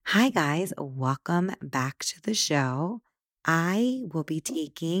Hi, guys. Welcome back to the show. I will be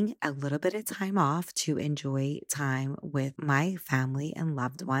taking a little bit of time off to enjoy time with my family and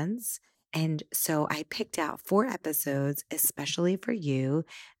loved ones. And so I picked out 4 episodes, especially for you,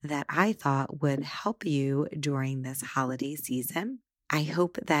 that I thought would help you during this holiday season. I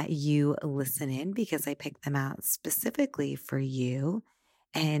hope that you listen in because I picked them out specifically for you.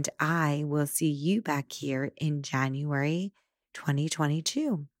 And I will see you back here in January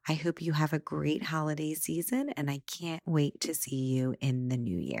 2022. I hope you have a great holiday season and I can't wait to see you in the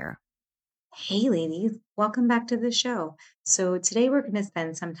new year. Hey, ladies, welcome back to the show. So, today we're going to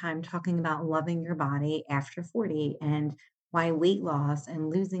spend some time talking about loving your body after 40 and why weight loss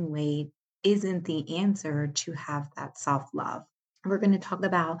and losing weight isn't the answer to have that self love. We're going to talk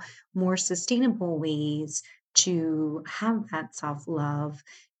about more sustainable ways to have that self love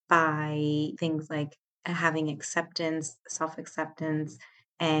by things like having acceptance, self acceptance,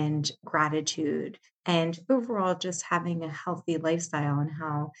 and gratitude, and overall just having a healthy lifestyle and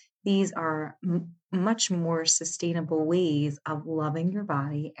how these are much more sustainable ways of loving your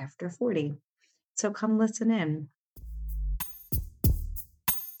body after 40. So come listen in.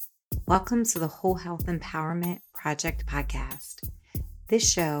 Welcome to the Whole Health Empowerment Project podcast. This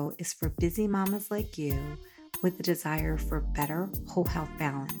show is for busy mamas like you with a desire for better whole health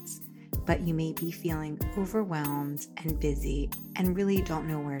balance, but you may be feeling overwhelmed and busy and really don't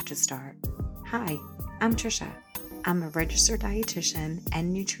know where to start. Hi, I'm Trisha. I'm a registered dietitian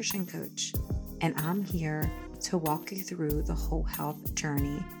and nutrition coach, and I'm here to walk you through the whole health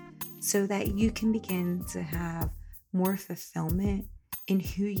journey so that you can begin to have more fulfillment in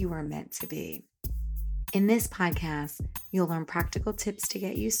who you are meant to be. In this podcast, you'll learn practical tips to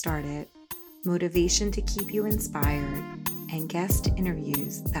get you started, motivation to keep you inspired, and guest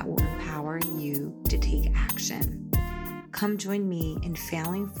interviews that will empower you to take action. Come join me in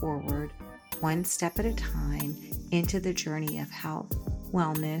failing forward, one step at a time, into the journey of health,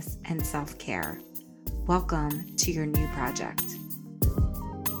 wellness, and self-care. Welcome to your new project.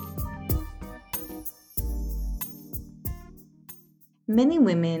 Many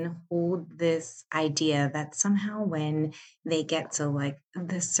women hold this idea that somehow when they get to like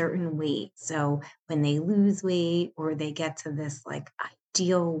this certain weight, so when they lose weight or they get to this like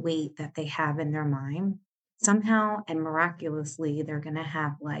ideal weight that they have in their mind, somehow and miraculously they're going to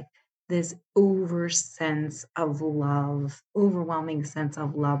have like this over sense of love, overwhelming sense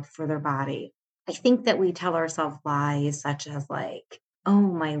of love for their body. I think that we tell ourselves lies such as like, oh,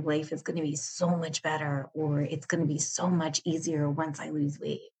 my life is going to be so much better, or it's going to be so much easier once I lose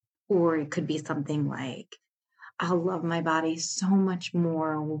weight. Or it could be something like, I'll love my body so much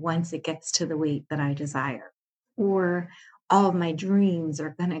more once it gets to the weight that I desire. Or all of my dreams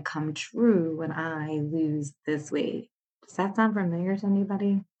are going to come true when I lose this weight. Does that sound familiar to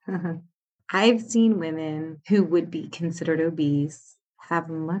anybody? I've seen women who would be considered obese have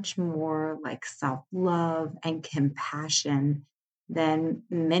much more like self love and compassion than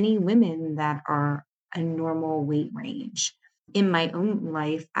many women that are a normal weight range. In my own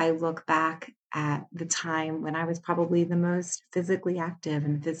life, I look back at the time when I was probably the most physically active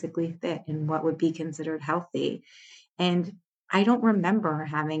and physically fit and what would be considered healthy. And I don't remember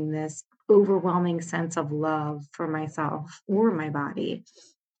having this overwhelming sense of love for myself or my body.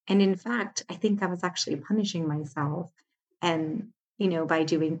 And in fact, I think I was actually punishing myself and, by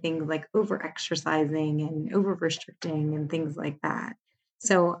doing things like over exercising and over restricting and things like that.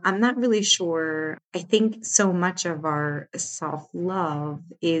 So I'm not really sure. I think so much of our self love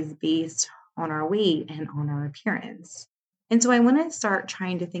is based on our weight and on our appearance. And so I want to start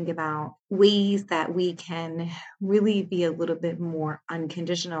trying to think about ways that we can really be a little bit more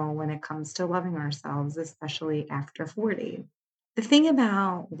unconditional when it comes to loving ourselves, especially after 40. The thing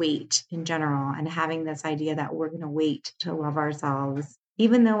about weight in general and having this idea that we're going to wait to love ourselves,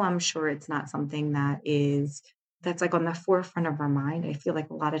 even though I'm sure it's not something that's like on the forefront of our mind, I feel like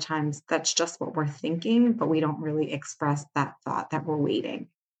a lot of times that's just what we're thinking, but we don't really express that thought that we're waiting.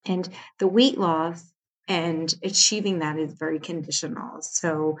 And the weight loss and achieving that is very conditional.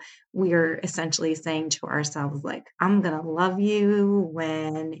 So we're essentially saying to ourselves, like, I'm going to love you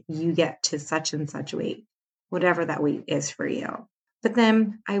when you get to such and such weight, whatever that weight is for you. But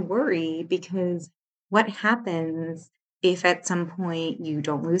then I worry because what happens if at some point you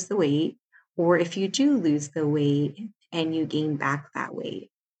don't lose the weight, or if you do lose the weight and you gain back that weight?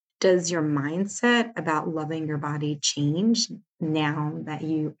 Does your mindset about loving your body change now that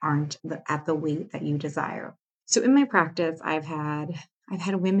you aren't at the weight that you desire? So in my practice, I've had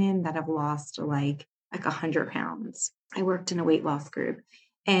women that have lost like 100 pounds. I worked in a weight loss group,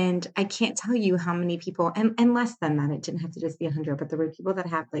 And I can't tell you how many people, and less than that, it didn't have to just be 100, but there were people that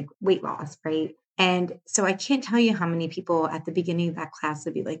have like weight loss, right? And so I can't tell you how many people at the beginning of that class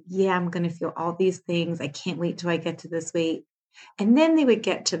would be like, yeah, I'm going to feel all these things. I can't wait till I get to this weight. And then they would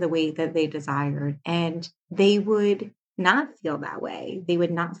get to the weight that they desired, and they would not feel that way. They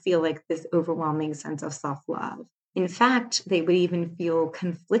would not feel like this overwhelming sense of self love. In fact, they would even feel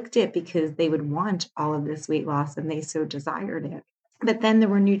conflicted because they would want all of this weight loss and they so desired it. But then there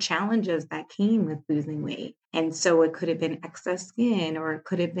were new challenges that came with losing weight. And so it could have been excess skin, or it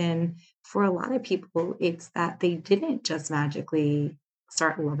could have been, for a lot of people, it's that they didn't just magically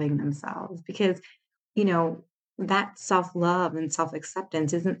start loving themselves because, you know, that self-love and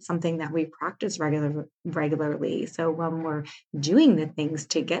self-acceptance isn't something that we practice regularly. So when we're doing the things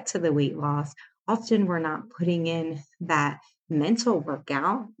to get to the weight loss, often we're not putting in that mental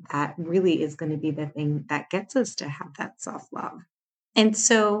workout that really is going to be the thing that gets us to have that self-love. And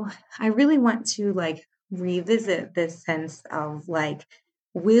so I really want to like revisit this sense of like,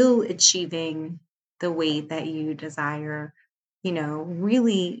 will achieving the weight that you desire,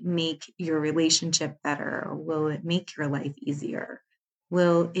 really make your relationship better? Or will it make your life easier?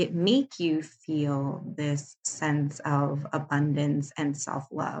 Will it make you feel this sense of abundance and self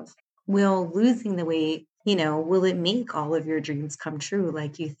love? Will losing the weight, will it make all of your dreams come true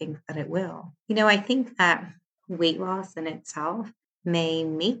like you think that it will? I think that weight loss in itself may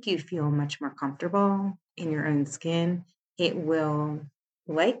make you feel much more comfortable in your own skin. It will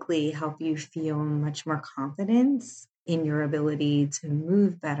likely help you feel much more confidence in your ability to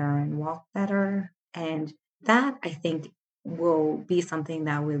move better and walk better. And that, I think, will be something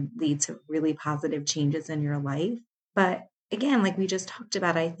that would lead to really positive changes in your life. But again, like we just talked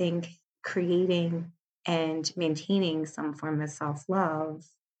about, I think creating and maintaining some form of self love,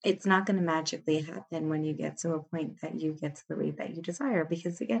 it's not going to magically happen when you get to a point that you get to the weight that you desire,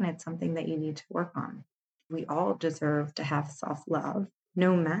 because again, it's something that you need to work on. We all deserve to have self love,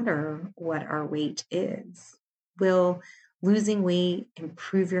 no matter what our weight is. Will losing weight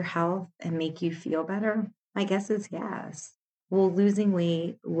improve your health and make you feel better? My guess is yes. Will losing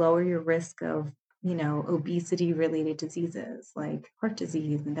weight lower your risk of, obesity related diseases like heart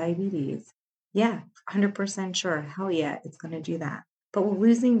disease and diabetes? Yeah, 100% sure. Hell yeah, it's going to do that. But will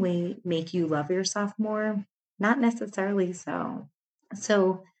losing weight make you love yourself more? Not necessarily so.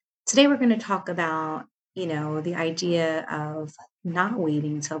 So today we're going to talk about, the idea of not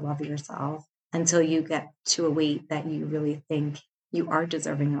waiting to love yourself until you get to a weight that you really think you are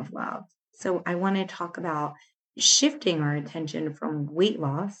deserving of love. So I want to talk about shifting our attention from weight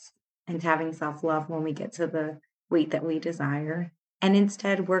loss and having self love when we get to the weight that we desire, and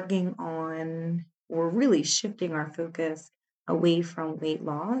instead working on or really shifting our focus away from weight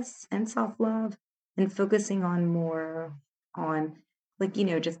loss and self love and focusing on more on, like,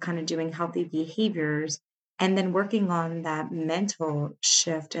 just kind of doing healthy behaviors and then working on that mental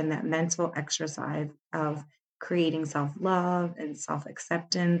shift and that mental exercise of creating self love and self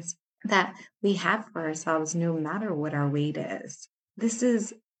acceptance that we have for ourselves no matter what our weight is. This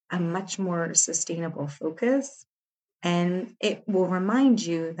is a much more sustainable focus, and it will remind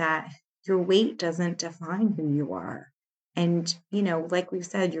you that your weight doesn't define who you are. And, like we've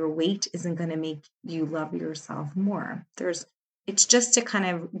said, your weight isn't going to make you love yourself more. It's just to kind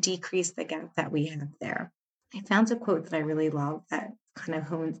of decrease the gap that we have there. I found a quote that I really love that kind of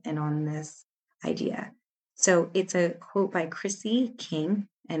hones in on this idea. So it's a quote by Chrissy King,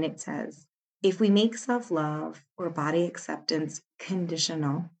 and it says, if we make self love or body acceptance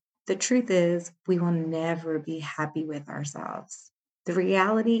conditional, the truth is, we will never be happy with ourselves. The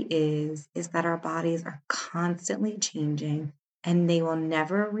reality is that our bodies are constantly changing and they will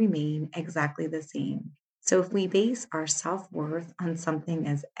never remain exactly the same. So if we base our self-worth on something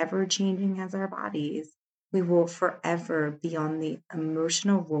as ever-changing as our bodies, we will forever be on the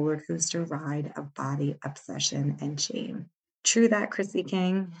emotional roller coaster ride of body obsession and shame. True that, Chrissy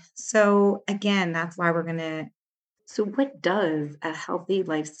King. So again, that's why we're going to so, what does a healthy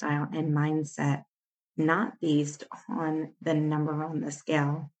lifestyle and mindset not based on the number on the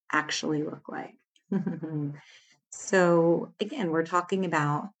scale actually look like? So, again, we're talking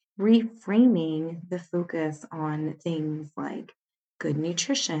about reframing the focus on things like good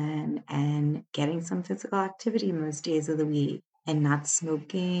nutrition and getting some physical activity most days of the week, and not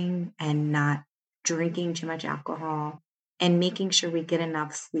smoking and not drinking too much alcohol, and making sure we get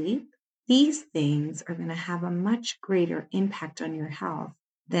enough sleep. These things are going to have a much greater impact on your health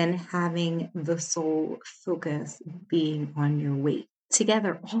than having the sole focus being on your weight.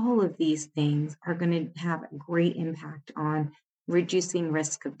 Together, all of these things are going to have a great impact on reducing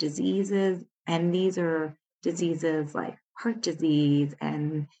risk of diseases. And these are diseases like heart disease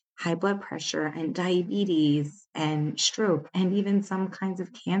and high blood pressure and diabetes and stroke and even some kinds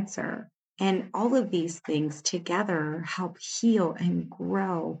of cancer. And all of these things together help heal and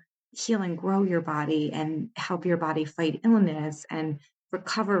grow your body and help your body fight illness and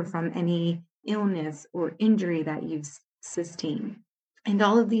recover from any illness or injury that you've sustained. And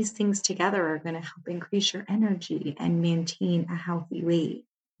all of these things together are going to help increase your energy and maintain a healthy weight.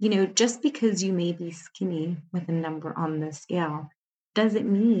 Just because you may be skinny with a number on the scale doesn't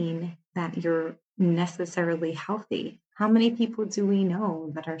mean that you're necessarily healthy. How many people do we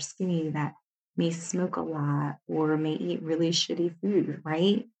know that are skinny that may smoke a lot or may eat really shitty food,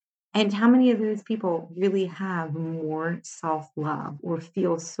 right? And how many of those people really have more self love or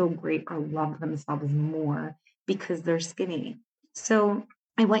feel so great or love themselves more because they're skinny? So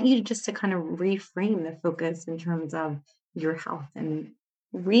I want you just to kind of reframe the focus in terms of your health and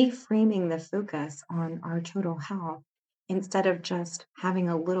reframing the focus on our total health instead of just having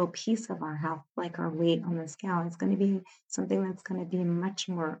a little piece of our health, like our weight on the scale. It's going to be something that's going to be much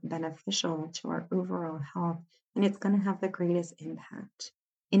more beneficial to our overall health, and it's going to have the greatest impact.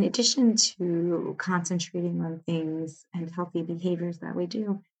 In addition to concentrating on things and healthy behaviors that we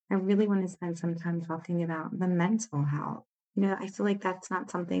do, I really want to spend some time talking about the mental health. I feel like that's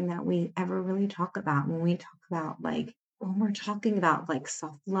not something that we ever really talk about when we talk about when we're talking about like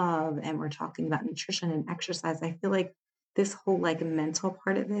self-love and we're talking about nutrition and exercise. I feel like this whole like mental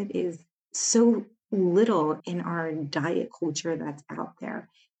part of it is so little in our diet culture that's out there.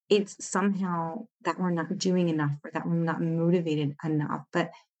 It's somehow that we're not doing enough or that we're not motivated enough.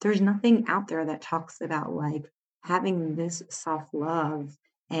 But there's nothing out there that talks about like having this self-love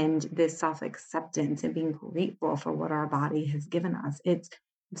and this self-acceptance and being grateful for what our body has given us. It's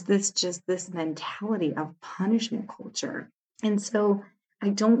this mentality of punishment culture. And so I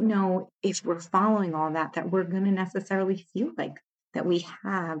don't know if we're following all that we're going to necessarily feel like that we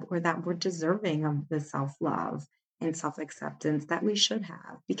have or that we're deserving of the self-love and self-acceptance that we should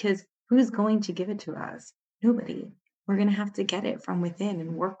have, because who's going to give it to us? Nobody. We're going to have to get it from within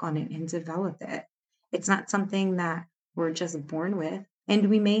and work on it and develop it. It's not something that we're just born with. And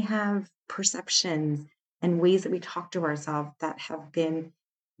we may have perceptions and ways that we talk to ourselves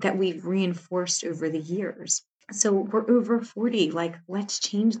that we've reinforced over the years. So we're over 40. Like, let's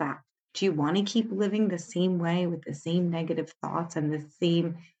change that. Do you want to keep living the same way with the same negative thoughts and the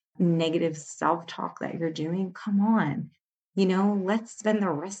same negative self talk that you're doing? Come on. Let's spend the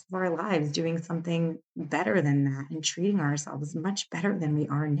rest of our lives doing something better than that and treating ourselves much better than we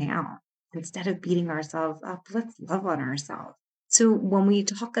are now. Instead of beating ourselves up, let's love on ourselves. So when we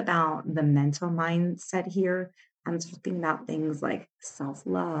talk about the mental mindset here, I'm talking about things like self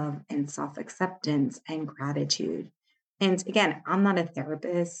love and self acceptance and gratitude. And again, I'm not a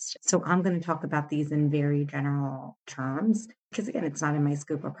therapist, so I'm going to talk about these in very general terms because, again, it's not in my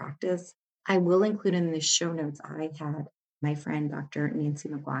scope of practice. I will include in the show notes, I had my friend, Dr. Nancy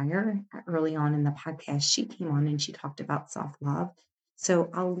McGuire, early on in the podcast. She came on and she talked about self love. So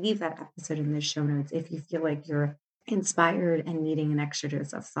I'll leave that episode in the show notes if you feel like you're inspired and needing an extra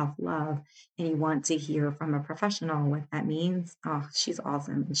dose of self love and you want to hear from a professional what that means. Oh, she's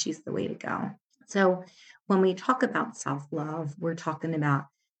awesome and she's the way to go. So, when we talk about self love, we're talking about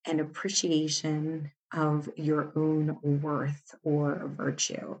an appreciation of your own worth or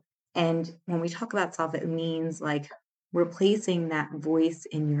virtue. And when we talk about self, it means like replacing that voice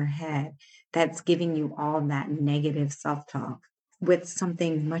in your head that's giving you all that negative self talk with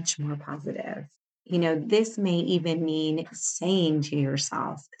something much more positive. This may even mean saying to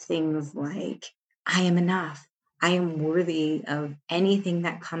yourself things like, I am enough. I am worthy of anything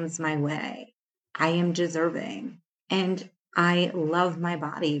that comes my way. I am deserving. And I love my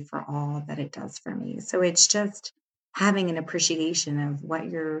body for all that it does for me. So it's just having an appreciation of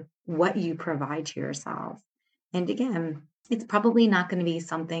what you provide to yourself. And again, it's probably not going to be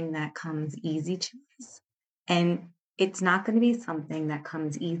something that comes easy to us. And it's not going to be something that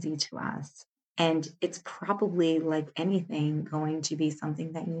comes easy to us. And it's probably like anything going to be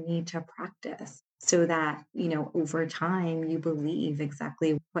something that you need to practice so that, over time you believe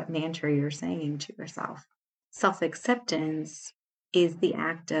exactly what mantra you're saying to yourself. Self acceptance is the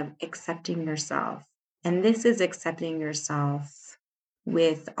act of accepting yourself. And this is accepting yourself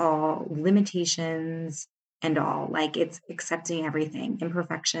with all limitations and all, like it's accepting everything,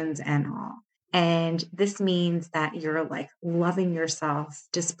 imperfections and all. And this means that you're like loving yourself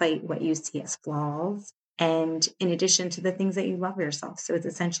despite what you see as flaws. And in addition to the things that you love yourself. So it's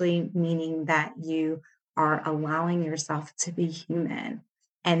essentially meaning that you are allowing yourself to be human.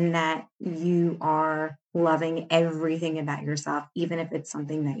 and that you are loving everything about yourself, even if it's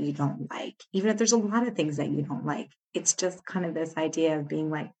something that you don't like, even if there's a lot of things that you don't like. It's just kind of this idea of being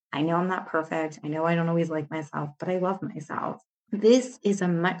like, I know I'm not perfect. I know I don't always like myself, but I love myself. This is a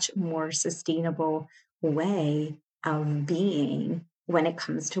much more sustainable way of being when it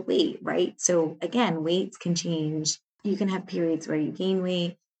comes to weight, right? So again, weights can change. You can have periods where you gain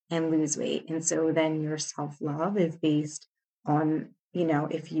weight and lose weight. And so then your self love is based on,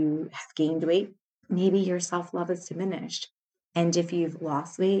 if you have gained weight, maybe your self love is diminished. And if you've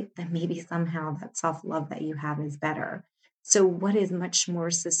lost weight, then maybe somehow that self love that you have is better. So, what is much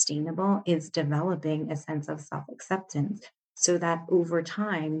more sustainable is developing a sense of self acceptance so that over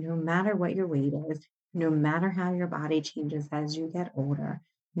time, no matter what your weight is, no matter how your body changes as you get older,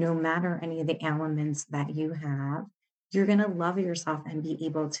 no matter any of the elements that you have, you're going to love yourself and be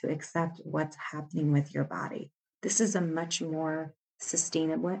able to accept what's happening with your body. This is a much more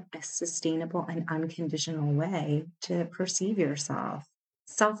sustainable and unconditional way to perceive yourself.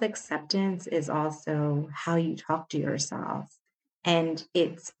 Self acceptance is also how you talk to yourself. And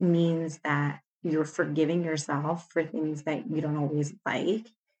it means that you're forgiving yourself for things that you don't always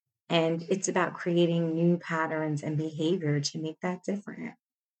like. And it's about creating new patterns and behavior to make that different.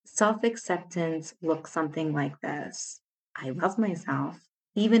 Self acceptance looks something like this: I love myself,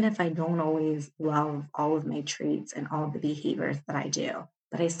 even if I don't always love all of my traits and all of the behaviors that I do,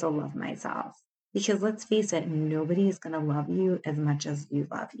 but I still love myself. Because let's face it, nobody is going to love you as much as you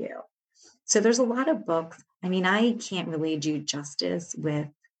love you. So there's a lot of books. I mean, I can't really do justice with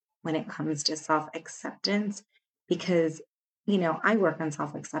when it comes to self-acceptance because, I work on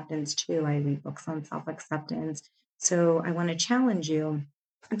self-acceptance too. I read books on self-acceptance. So I want to challenge you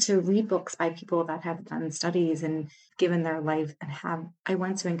to read books by people that have done studies and given their life and have I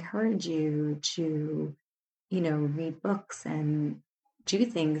want to encourage you to, read books and do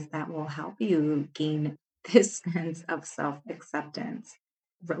things that will help you gain this sense of self-acceptance.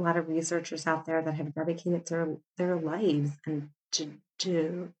 A lot of researchers out there that have dedicated their lives and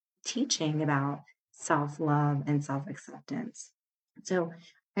to teaching about self-love and self-acceptance. So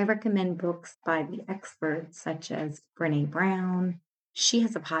I recommend books by the experts such as Brene Brown. She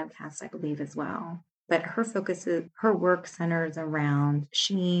has a podcast, I believe, as well. But her work centers around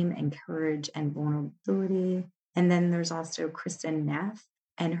shame and courage and vulnerability. And then there's also Kristen Neff,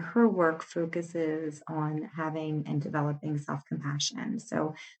 and her work focuses on having and developing self compassion.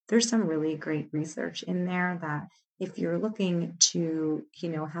 So there's some really great research in there that if you're looking to,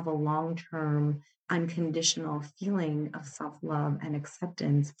 have a long term unconditional feeling of self-love and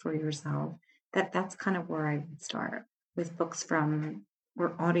acceptance for yourself, that's kind of where I would start with books from or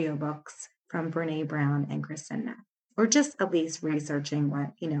audiobooks from Brene Brown and Kristen Neff, or just at least researching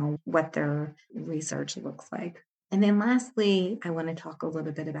what their research looks like. And then lastly, I want to talk a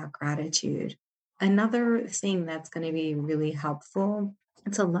little bit about gratitude. Another thing that's going to be really helpful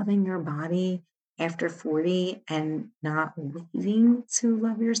to loving your body after 40 and not waiting to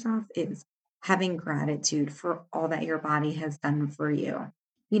love yourself is having gratitude for all that your body has done for you.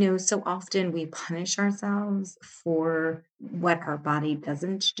 So often we punish ourselves for what our body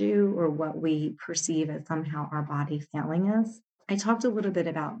doesn't do or what we perceive as somehow our body failing us. I talked a little bit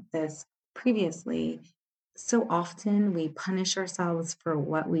about this previously. So often we punish ourselves for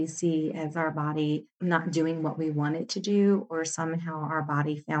what we see as our body not doing what we want it to do or somehow our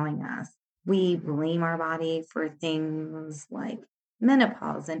body failing us. We blame our body for things like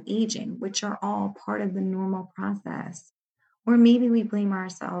menopause and aging, which are all part of the normal process. Or maybe we blame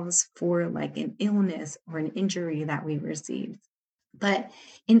ourselves for like an illness or an injury that we received. But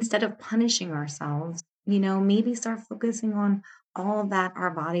instead of punishing ourselves, maybe start focusing on all that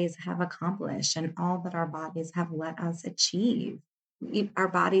our bodies have accomplished and all that our bodies have let us achieve. Our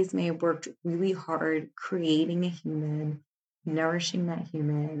bodies may have worked really hard creating a human, nourishing that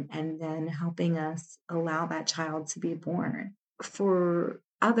human, and then helping us allow that child to be born. For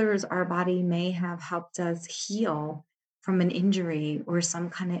others, our body may have helped us heal from an injury or some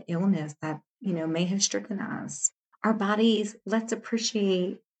kind of illness that, may have stricken us. Our bodies, let's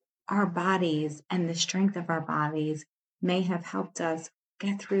appreciate our bodies and the strength of our bodies may have helped us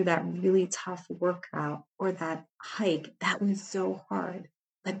get through that really tough workout or that hike that was so hard.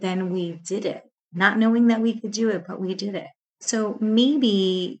 But then we did it, not knowing that we could do it, but we did it. So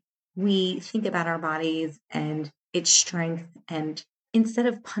maybe we think about our bodies and its strength, and instead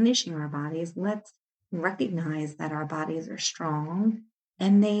of punishing our bodies, let's recognize that our bodies are strong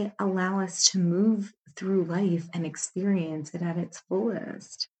and they allow us to move through life and experience it at its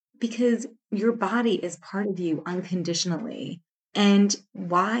fullest because your body is part of you unconditionally. And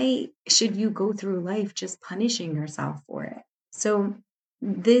why should you go through life just punishing yourself for it? So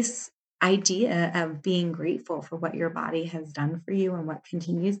this idea of being grateful for what your body has done for you and what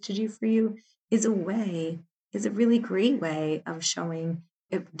continues to do for you is is a really great way of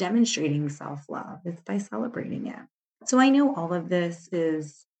of demonstrating self-love. It's by celebrating it. So I know all of this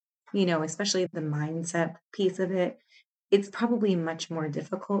is, especially the mindset piece of it, it's probably much more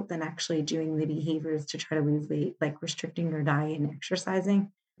difficult than actually doing the behaviors to try to lose weight, like restricting your diet and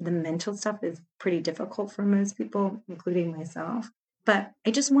exercising. The mental stuff is pretty difficult for most people, including myself. But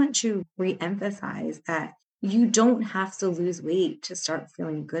I just want to reemphasize that you don't have to lose weight to start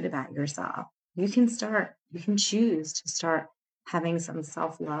feeling good about yourself. You can choose to start having some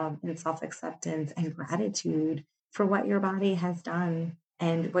self love and self acceptance and gratitude for what your body has done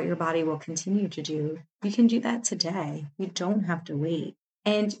and what your body will continue to do. You can do that today. You don't have to wait.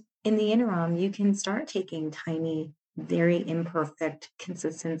 And in the interim, you can start taking tiny, very imperfect,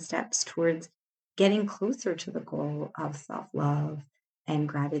 consistent steps towards getting closer to the goal of self love and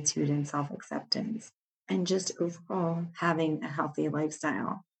gratitude and self acceptance, and just overall having a healthy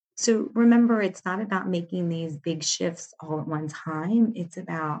lifestyle. So remember, it's not about making these big shifts all at one time. It's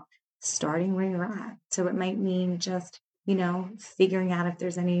about starting where you're at. So it might mean just, figuring out if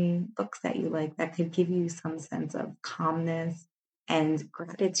there's any books that you like that could give you some sense of calmness and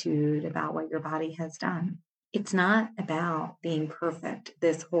gratitude about what your body has done. It's not about being perfect,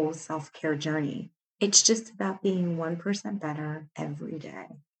 this whole self care journey. It's just about being 1% better every day.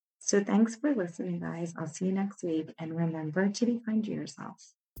 So thanks for listening, guys. I'll see you next week. And remember to be kind to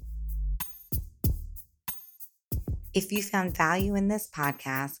yourself. If you found value in this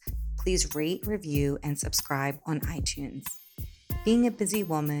podcast, please rate, review, and subscribe on iTunes. Being a busy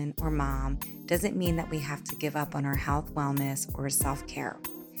woman or mom doesn't mean that we have to give up on our health, wellness, or self-care.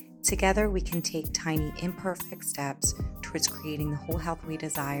 Together, we can take tiny, imperfect steps towards creating the whole health we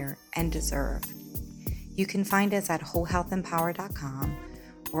desire and deserve. You can find us at wholehealthempower.com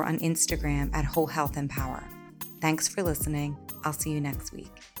or on Instagram at wholehealthempower. Thanks for listening. I'll see you next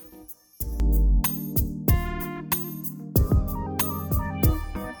week.